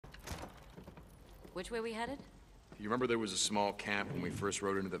Which way we headed? You remember there was a small camp when we first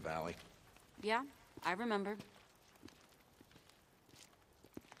rode into the valley? Yeah, I remember.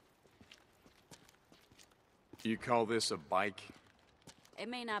 You call this a bike? It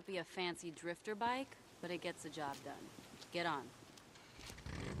may not be a fancy drifter bike, but it gets the job done. Get on.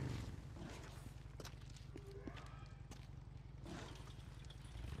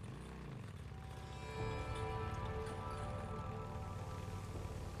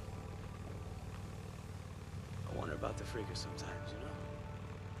 I wonder about the freaker sometimes, you know?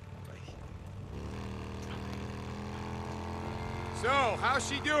 Like... So, how's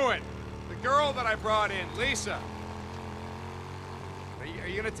she doing? The girl that I brought in, Lisa. Are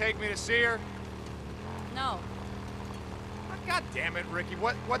you gonna take me to see her? No. Oh, God damn it, Ricky.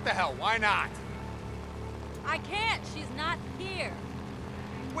 What the hell? Why not? I can't! She's not here!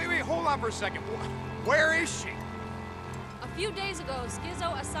 Wait, hold on for a second. Where is she? A few days ago,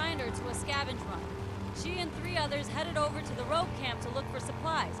 Skizzo assigned her to a scavenge run. She and 3 others headed over to the road camp to look for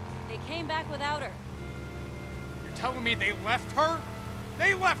supplies. They came back without her. You're telling me they left her?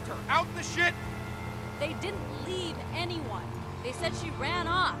 They left her out in the shit? They didn't leave anyone. They said she ran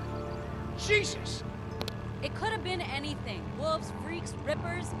off. Jesus! It could have been anything. Wolves, freaks,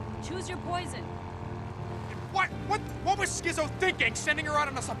 rippers. Choose your poison. What was Skizzo thinking, sending her out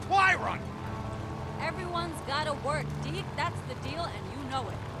on a supply run? Everyone's gotta work, Deke. That's the deal, and you know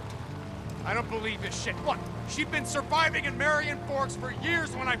it. I don't believe this shit. Look, she'd been surviving in Marion Forks for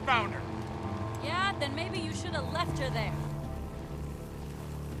years when I found her. Yeah, then maybe you should have left her there.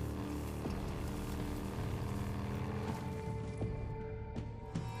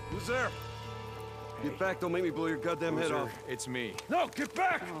 Who's there? Get back, don't make me blow your goddamn head off. It's me. No, get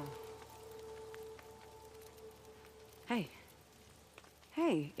back! Oh. Hey.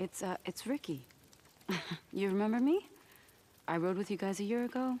 Hey, it's Ricky. You remember me? I rode with you guys a year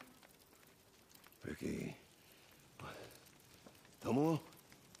ago. Ricky. What? Tomolo?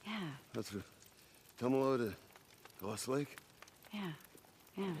 Yeah, That's a... Tomolo to Lost Lake? yeah.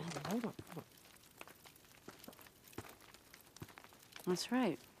 Hold on. That's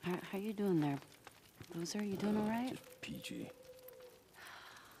right. How you doing there? Boozer, you doing all right? Just peachy.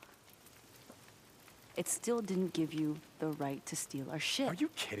 It still didn't give you the right to steal our shit. Are you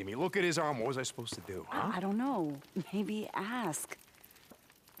kidding me? Look at his arm. What was I supposed to do, huh? I don't know. Maybe ask.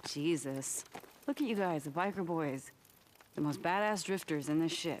 Jesus. Look at you guys, the biker boys. The most badass drifters in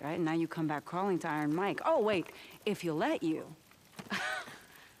this shit, right? And now you come back crawling to Iron Mike. Oh, wait, if he'll let you.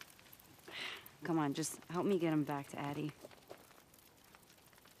 Come on, just help me get him back to Addie.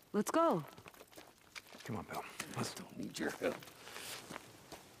 Let's go. Come on, Bill. I don't need your help.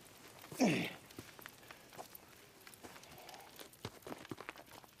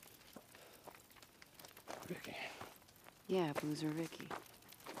 Ricky. Yeah, Boozer Ricky.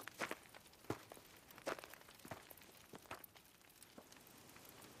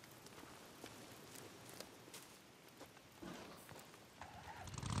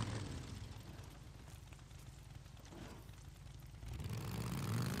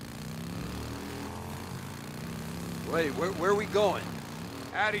 Wait, where are we going?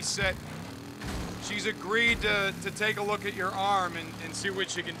 Addie said she's agreed to take a look at your arm and see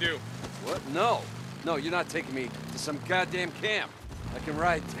what she can do. What? No. No, you're not taking me to some goddamn camp. I can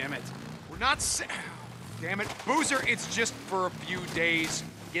ride, damn it. We're not Damn it. Boozer, it's just for a few days.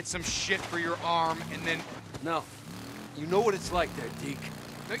 Get some shit for your arm, and then... No. You know what it's like there, Deke.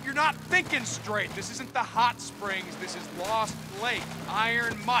 No, you're not thinking straight. This isn't the Hot Springs. This is Lost Lake.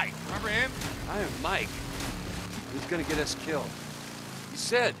 Iron Mike. Remember him? Iron Mike. He's gonna get us killed. He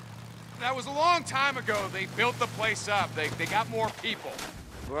said. That was a long time ago. They built the place up. They got more people.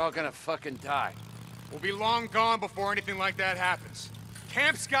 We're all gonna fucking die. We'll be long gone before anything like that happens.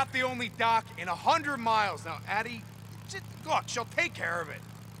 Camp's got the only dock in 100 miles. Now, Addie, just, look, she'll take care of it.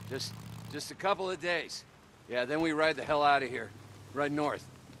 Just a couple of days. Yeah, then we ride the hell out of here. Right north.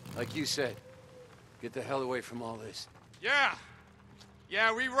 Like you said. Get the hell away from all this. Yeah.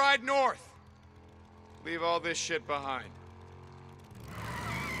 Yeah, we ride north. Leave all this shit behind.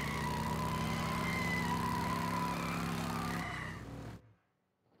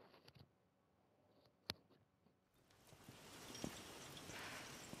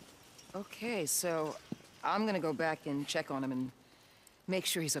 Okay, so I'm gonna go back and check on him and make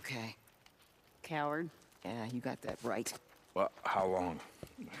sure he's okay. Coward. Yeah, you got that right. Well, how long?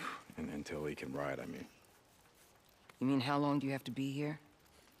 And until he can ride, I mean. You mean how long do you have to be here?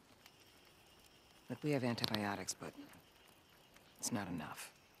 Look, we have antibiotics, but it's not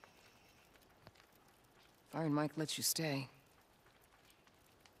enough. If Iron Mike lets you stay,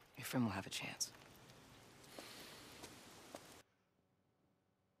 your friend will have a chance.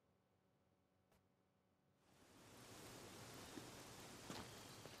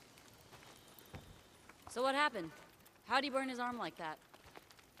 So what happened? How'd he burn his arm like that?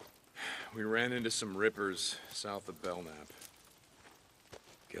 We ran into some rippers south of Belknap.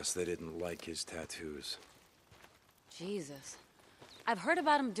 Guess they didn't like his tattoos. Jesus. I've heard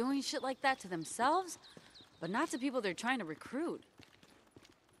about them doing shit like that to themselves, but not to people they're trying to recruit.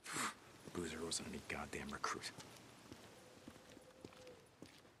 Boozer wasn't any goddamn recruit.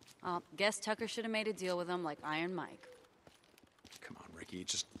 Guess Tucker should have made a deal with him like Iron Mike. Come on, Ricky,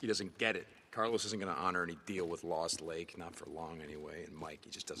 he doesn't get it. Carlos isn't gonna honor any deal with Lost Lake, not for long anyway, and Mike, he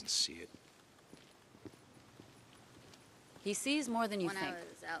just doesn't see it. He sees more than you When think. I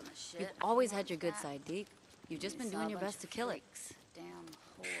was out in the shit, You've always had your good side, Deke. You've just been saw doing a your bunch best to of kill it. freaks. Damn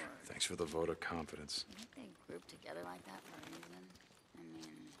whore. Thanks for the vote of confidence. You think they group together like that for a reason? I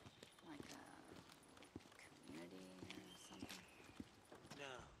mean, like a community or something?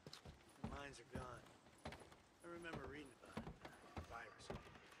 No, their minds are gone. I remember reading about it. Virus.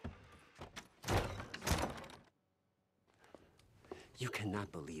 You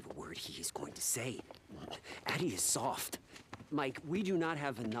cannot believe a word he is going to say. Addie is soft. Mike, we do not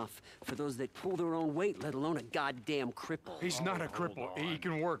have enough for those that pull their own weight, let alone a goddamn cripple. He's not a cripple. He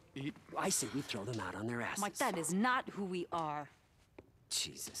can work. I say we throw them out on their asses. Mike, that is not who we are.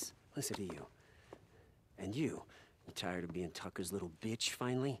 Jesus, listen to you. And you tired of being Tucker's little bitch,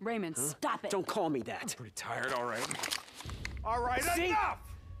 finally? Raymond, Huh? stop it. Don't call me that. Pretty tired, all right. All right, See? enough!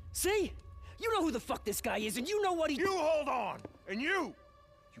 See? You know who the fuck this guy is, and you know what he... You hold on! And you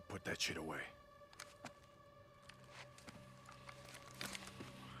put that shit away.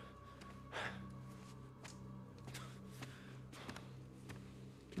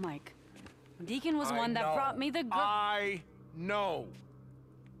 Mike, Deacon was I one that know. brought me the girl. I know.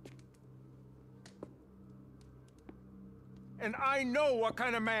 And I know what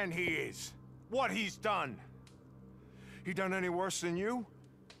kind of man he is. What he's done. He done any worse than you?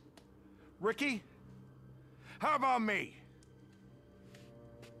 Ricky? How about me?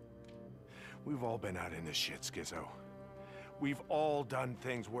 We've all been out in this shit, Skizzo. We've all done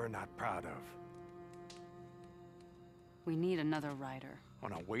things we're not proud of. We need another rider. Oh,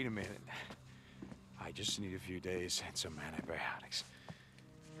 no, wait a minute. I just need a few days and some antibiotics.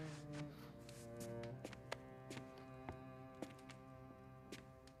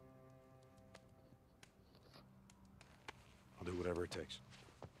 I'll do whatever it takes.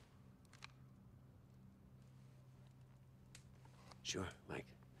 Sure, Mike.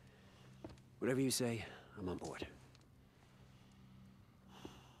 Whatever you say, I'm on board.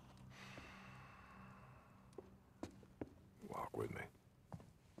 Walk with me.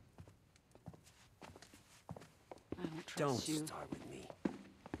 I don't trust Don't you. start with me.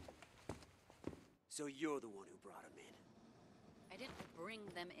 So you're the one who brought him in. I didn't bring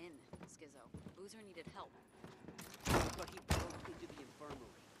them in, Skizzo. Boozer needed help. But he broke into the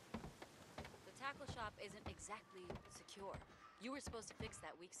infirmary. The tackle shop isn't exactly secure. You were supposed to fix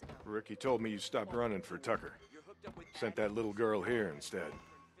that weeks ago. Ricky told me you stopped running for Tucker. Sent that little girl here instead.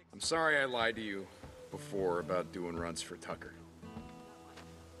 I'm sorry I lied to you before about doing runs for Tucker.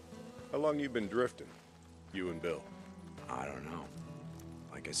 How long you been drifting? You and Bill? I don't know.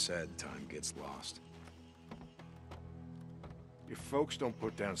 Like I said, time gets lost. If folks don't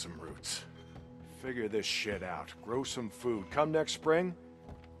put down some roots, figure this shit out, grow some food, come next spring,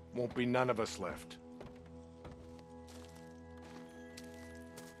 won't be none of us left.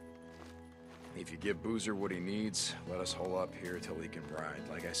 If you give Boozer what he needs, let us hole up here till he can ride.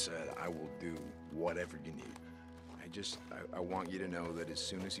 Like I said, I will do whatever you need. I want you to know that as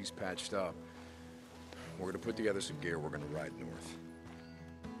soon as he's patched up, we're gonna put together some gear, we're gonna ride north.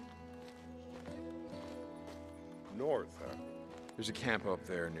 North, huh? There's a camp up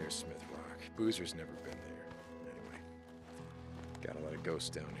there near Smith Rock. Boozer's never been there. Anyway, got a lot of ghosts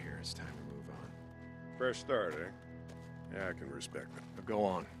down here. It's time to move on. Fresh start, eh? Yeah, I can respect that. Now go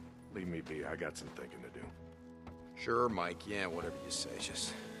on. Leave me be. I got some thinking to do. Sure, Mike. Yeah, whatever you say.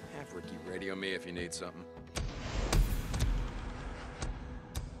 Just have Ricky radio me if you need something.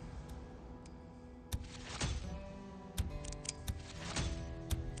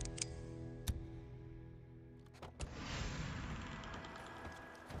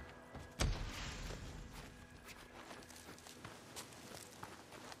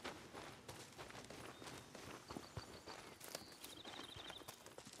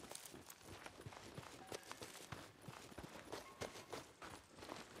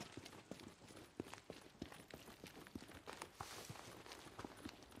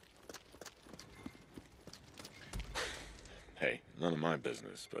 Hey, none of my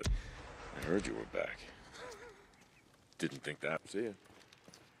business, but I heard you were back. Didn't think that. See ya.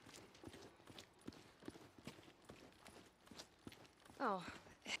 Oh,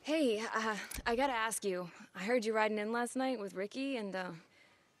 Hey, I gotta ask you. I heard you riding in last night with Ricky, and,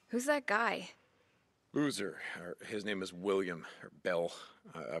 who's that guy? Boozer. His name is William, or Bell.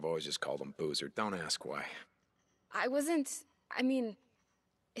 I've always just called him Boozer. Don't ask why. I mean,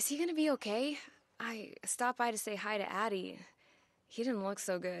 is he gonna be okay? I stopped by to say hi to Addie. He didn't look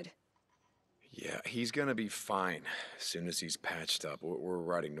so good. Yeah, he's gonna be fine as soon as he's patched up. We're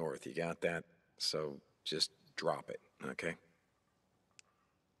riding north, you got that? So just drop it, okay?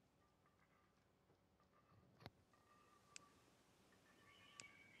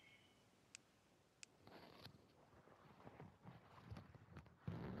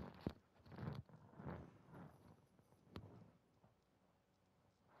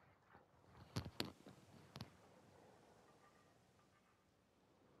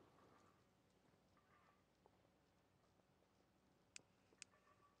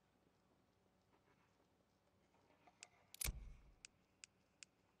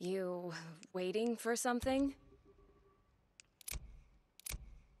 You waiting for something?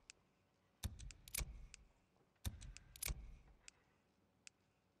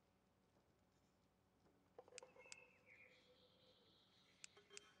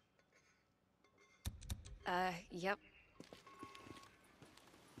 Yep.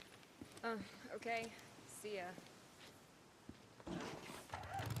 Okay. See ya.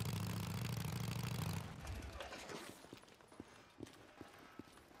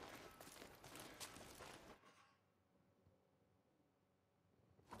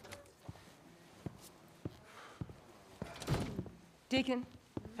 Deacon,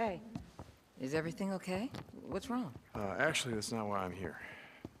 hey. Is everything okay? What's wrong? Actually, that's not why I'm here.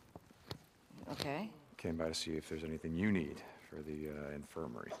 Okay. Came by to see if there's anything you need for the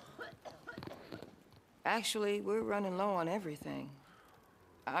infirmary. Actually, we're running low on everything.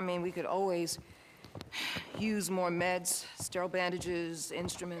 I mean, we could always use more meds, sterile bandages,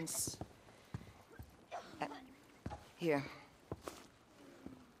 instruments. Here.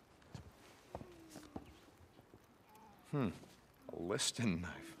 A Liston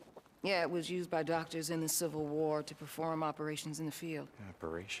knife. Yeah, it was used by doctors in the Civil War to perform operations in the field.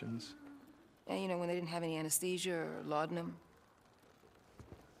 Operations? Yeah, you know, when they didn't have any anesthesia or laudanum.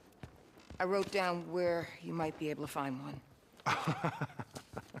 I wrote down where you might be able to find one.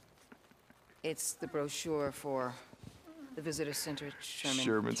 It's the brochure for the visitor center at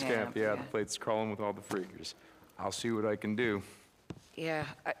Sherman's Camp, yeah, the place crawling with all the freakers. I'll see what I can do. Yeah,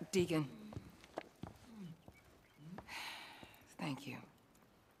 Deacon. Thank you.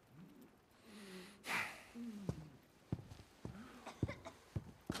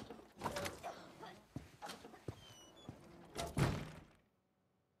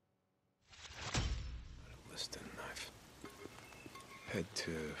 Liston knife. Head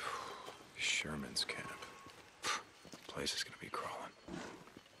to Sherman's Camp. Place is gonna be crawling.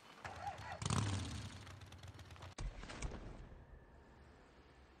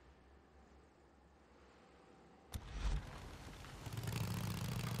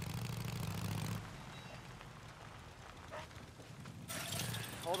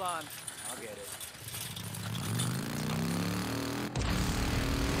 Hold on. I'll get it.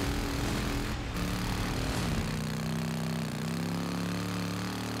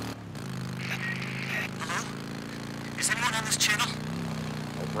 Hello? Is anyone on this channel?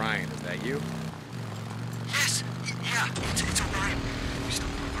 O'Brien, is that you? Yes. Yeah, it's O'Brien. You still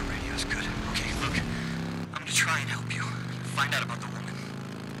know our radio's good. Okay, look. I'm gonna try and help you. Find out about the woman.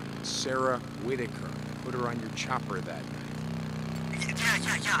 Sarah Whitaker. Put her on your chopper that night.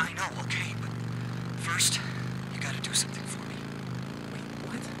 Yeah, I know, okay, but first, you gotta do something for me. Wait,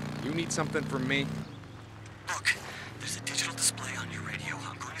 what? You need something from me? Look, there's a digital display on your radio.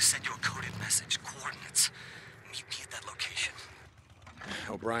 I'm going to send you a coded message, coordinates. Meet me at that location.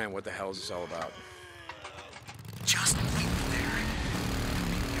 O'Brien, what the hell is this all about? Just meet me there.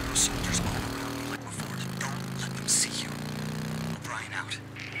 There are soldiers all around me like before. Don't let them see you. O'Brien out.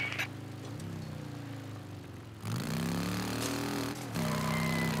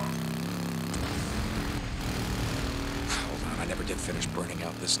 I never did finish burning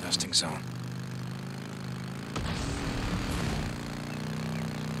out this nesting zone.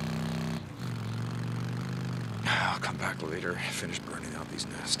 I'll come back later, finish burning out these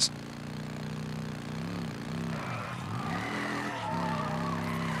nests.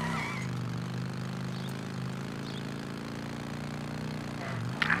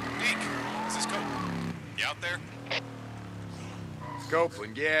 Deke, this is Copeland. You out there?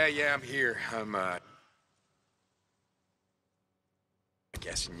 Copeland, yeah, I'm here. I'm,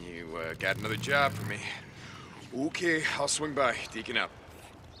 guessing you, got another job for me. Okay, I'll swing by. Deacon out.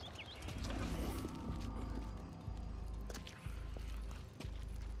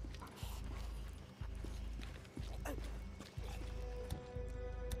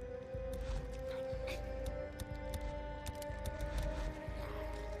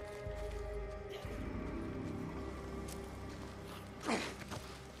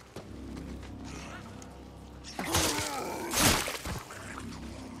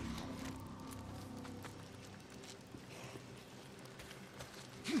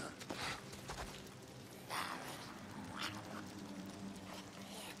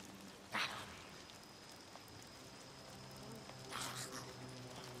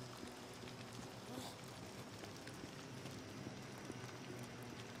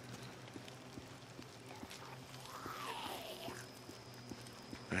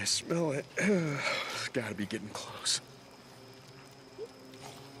 I smell it. Gotta be getting close.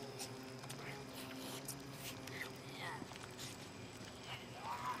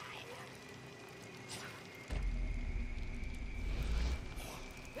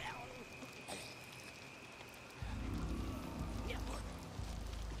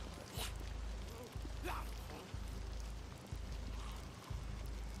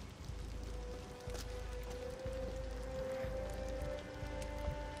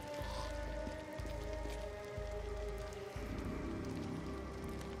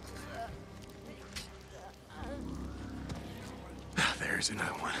 There's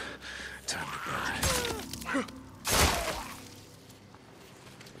another one. Time to burn.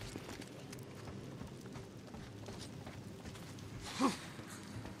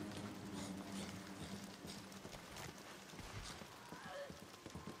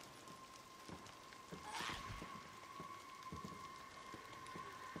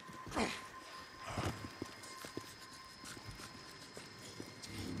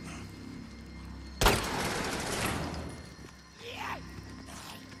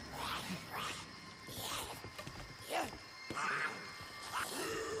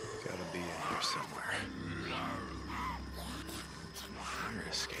 Gotta be in here somewhere. Fire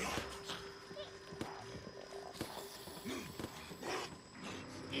escape.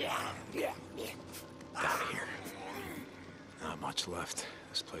 Out of here. Not much left.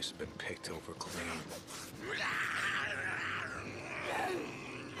 This place has been picked over clean.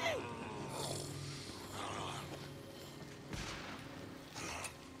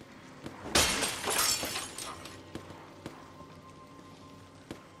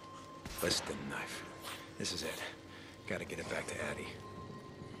 Weston knife. This is it. Gotta get it back to Addie.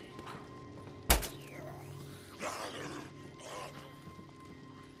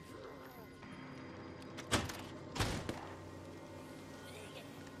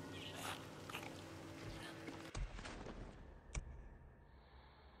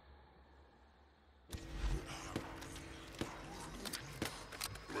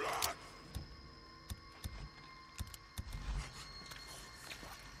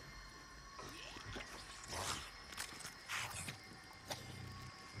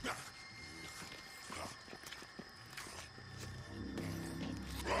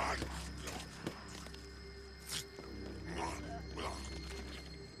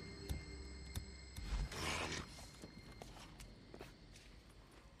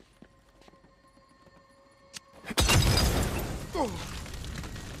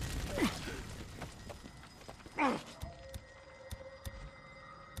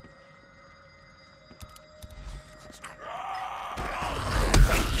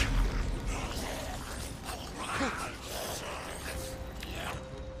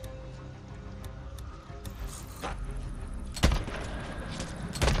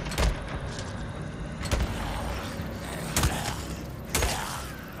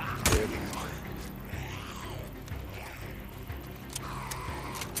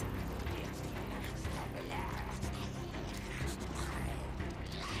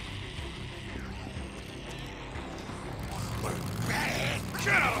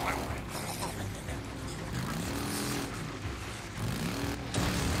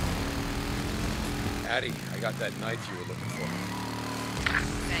 Addie, I got that knife you were looking for.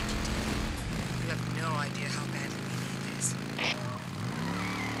 Thank you, Dad. You have no idea how badly we need this.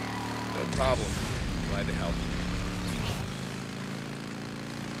 No problem. Glad to help.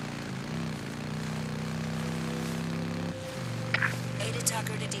 Ada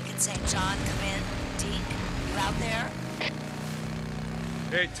Tucker to Deacon St. John, come in. Deke, you out there?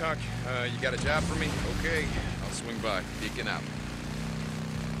 Hey, Tuck. You got a job for me? Okay, I'll swing by. Deacon out.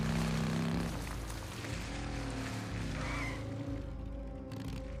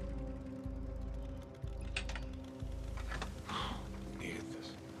 Needed this.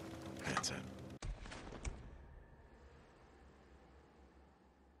 That's it.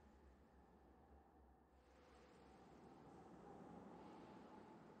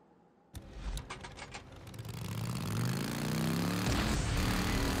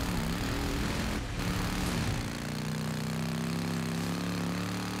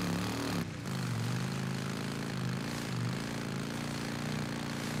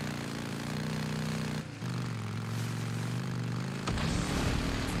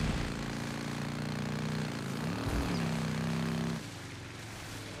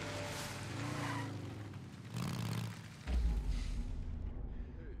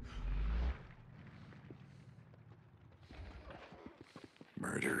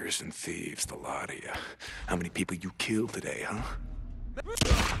 Murderers and thieves, the lot of you. How many people you killed today, huh?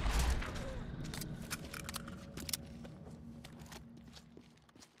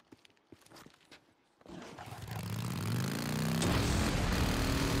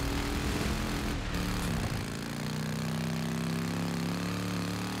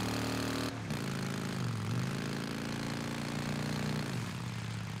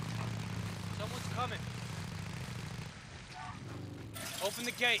 Open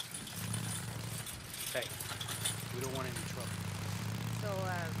the gate. Hey, we don't want any trouble. So,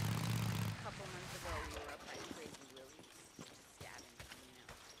 a couple months ago, we were up by Crazy Willie's, stabbing,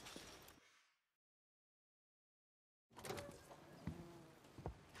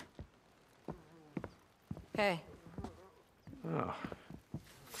 Hey. Oh.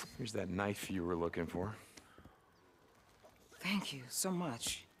 Here's that knife you were looking for. Thank you so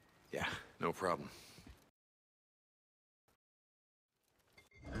much. Yeah, no problem.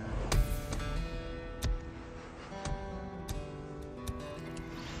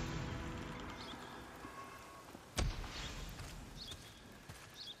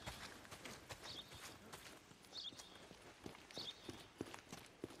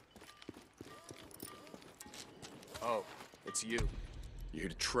 Oh, it's you. You're here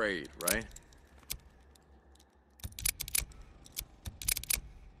to trade, right?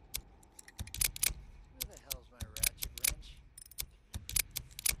 Who the hell's my ratchet wrench?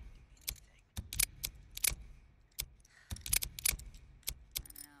 I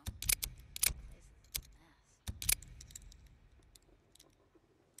know. Place is a mess.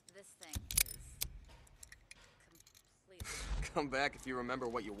 This thing is completely... Come back if you remember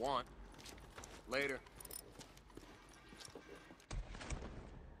what you want. Later.